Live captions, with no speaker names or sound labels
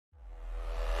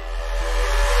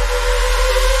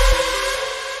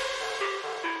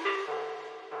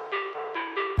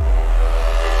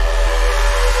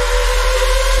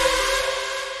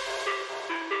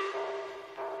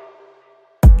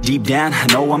Deep down, I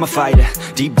know I'm a fighter.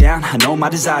 Deep down, I know my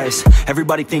desires.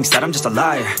 Everybody thinks that I'm just a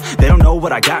liar. They don't know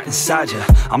what I got inside ya.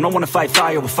 I'm the one to fight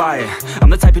fire with fire. I'm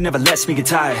the type who never lets me get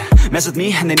tired. Mess with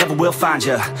me and they never will find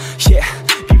ya. Yeah.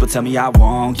 People tell me I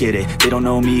won't get it. They don't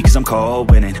know me cause I'm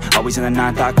cold winning. Always in the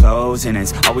ninth, I closing.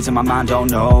 It's always in my mind, don't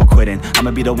know quitting.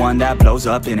 I'ma be the one that blows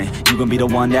up in it. You gon' be the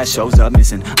one that shows up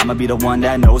missing. I'ma be the one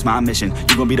that knows my mission.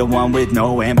 You gon' be the one with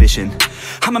no ambition.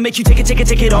 I'ma make you take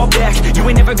it all back. You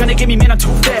ain't never gonna get me, man, I'm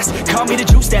too fast. Call me the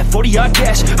juice, that 40-yard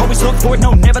dash. Always look forward,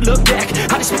 no, never look back.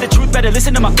 I just spit the truth, better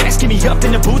listen to my facts. Get me up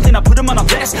in the booth and I put them on a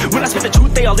blast. When I spit the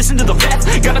truth, they all listen to the facts.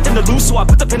 Got nothing to lose, so I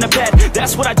put the pen to bed.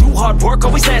 That's what I do, hard work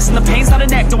always lasts. And the pain's not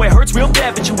an act, no, it hurts real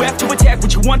bad. But you have to attack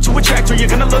what you want to attract, or you're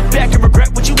gonna look back and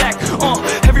regret what you lack.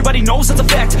 Everybody knows that's a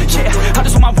fact. Yeah, I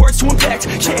just want my words to impact.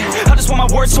 Yeah, I just want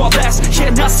my words to all last. Yeah,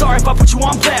 not sorry if I put you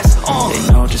on blast.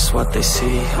 They know just what they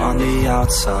see on the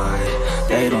outside.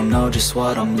 They don't know just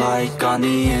what I'm like on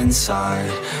the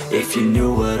inside. If you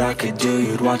knew what I could do,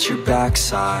 you'd watch your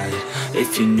backside.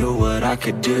 If you knew what I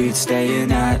could do, you'd stay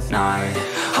in at night.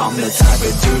 I'm the type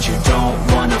of dude you don't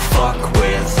wanna fuck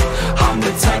with. I'm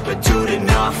the type of dude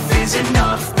enough is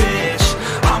enough, bitch.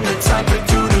 I'm the type of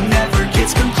dude who never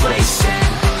gets complacent.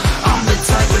 I'm the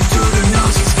type of dude who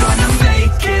knows he's gonna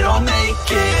make it, I'll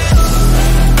make it.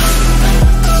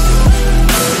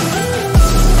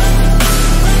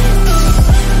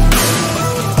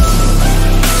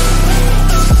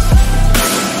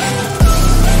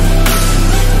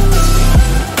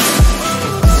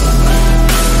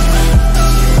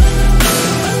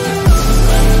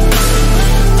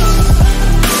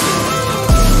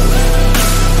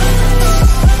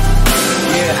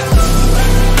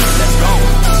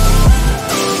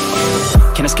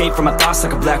 Can't escape from my thoughts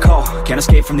like a black hole. Can't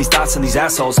escape from these thoughts and these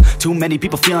assholes. Too many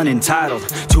people feeling entitled.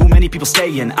 Too many people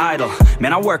staying idle.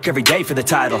 Man, I work every day for the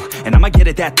title, and I'ma get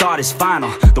it, that thought is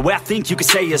final. The way I think you could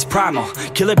say is primal.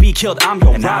 Kill or be killed, I'm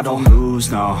your rival. I don't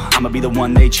lose, no. I'ma be the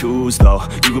one they choose, though.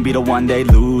 You gon' be the one they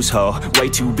lose, ho. Way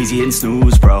too busy hitting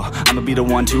snooze, bro. I'ma be the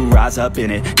one to rise up in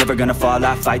it. Never gonna fall,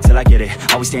 I fight till I get it.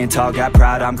 Always staying tall, got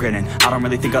pride, I'm grinning. I don't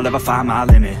really think I'll ever find my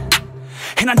limit.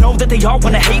 And I know that they all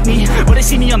wanna hate me, but they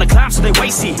see me on the climb, so they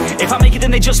wait, see. If I make it,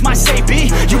 then they just might say, B,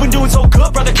 you been doing so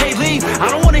good, brother, can't leave. I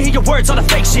don't wanna hear your words, all the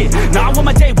fake shit. Nah, I want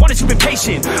my day one is you've been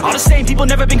patient. All the same people,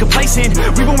 never been complacent.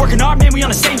 We been working hard, man, we on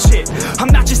the same shit. I'm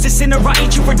not just a sinner, I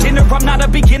eat you for dinner. I'm not a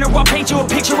beginner, I'll paint you a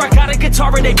picture. I got a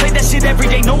guitar and they play that shit every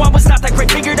day. No, I was not that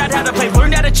great, figured out how to play.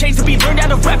 Learned how to change the beat, learned how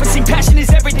to rap and sing. Passion is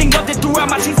everything, loved it throughout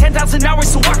my teens. 10,000 hours,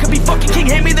 so I could be fucking king.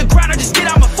 Hand me the ground or just get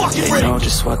out my fucking ring. They know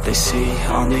just what they see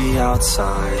on the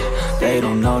outside. They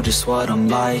don't know just what I'm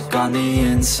like on the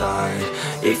inside.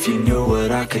 If you knew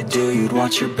what I could do, you'd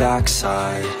watch your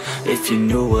backside. If you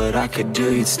knew what I could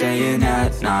do, you'd stay in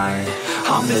at night.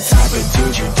 I'm the type of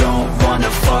dude you don't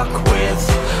wanna fuck with.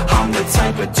 I'm the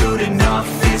type of dude enough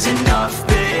is enough,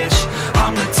 bitch.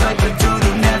 I'm the type of dude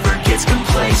who never